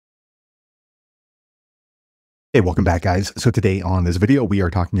Hey, welcome back, guys. So today on this video, we are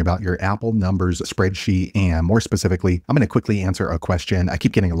talking about your Apple numbers spreadsheet, and more specifically, I'm going to quickly answer a question I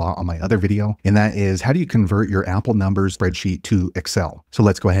keep getting a lot on my other video, and that is, how do you convert your Apple numbers spreadsheet to Excel? So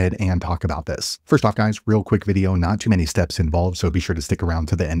let's go ahead and talk about this. First off, guys, real quick video, not too many steps involved, so be sure to stick around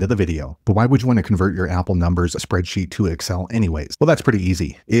to the end of the video. But why would you want to convert your Apple numbers spreadsheet to Excel anyways? Well, that's pretty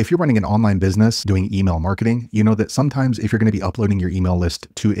easy. If you're running an online business doing email marketing, you know that sometimes if you're going to be uploading your email list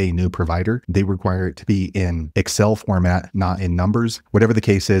to a new provider, they require it to be in Excel format, not in numbers. Whatever the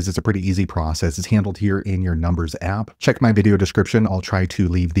case is, it's a pretty easy process. It's handled here in your numbers app. Check my video description. I'll try to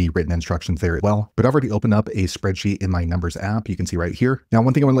leave the written instructions there as well. But I've already opened up a spreadsheet in my numbers app. You can see right here. Now,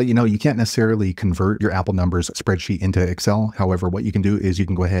 one thing I want to let you know, you can't necessarily convert your Apple numbers spreadsheet into Excel. However, what you can do is you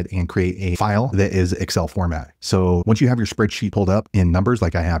can go ahead and create a file that is Excel format. So once you have your spreadsheet pulled up in numbers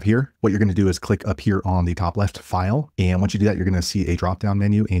like I have here, what you're going to do is click up here on the top left, file. And once you do that, you're going to see a drop down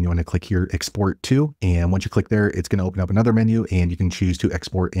menu, and you want to click here, export to. And once you click there, it's going to open up another menu, and you can choose to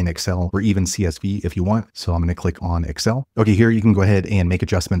export in Excel or even CSV if you want. So I'm going to click on Excel. Okay, here you can go ahead and make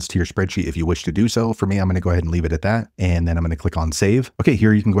adjustments to your spreadsheet if you wish to do so. For me, I'm going to go ahead and leave it at that. And then I'm going to click on save. Okay,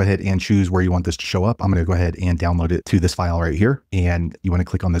 here you can go ahead and choose where you want this to show up. I'm going to go ahead and download it to this file right here. And you want to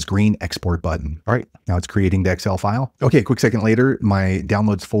click on this green export button. All right, now it's creating the Excel file. Okay, a quick second later, my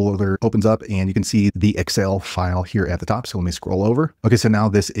downloads folder opens up, and you can see the Excel file here at the top. So let me scroll over. Okay, so now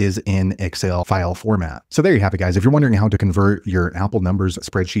this is in Excel file format. So there you have it, guys. If you're wondering how to convert your Apple numbers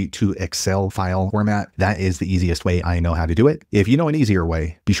spreadsheet to Excel file format, that is the easiest way I know how to do it. If you know an easier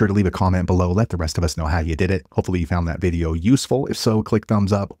way, be sure to leave a comment below. Let the rest of us know how you did it. Hopefully you found that video useful. If so, click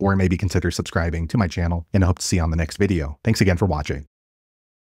thumbs up or maybe consider subscribing to my channel, and I hope to see you on the next video. Thanks again for watching.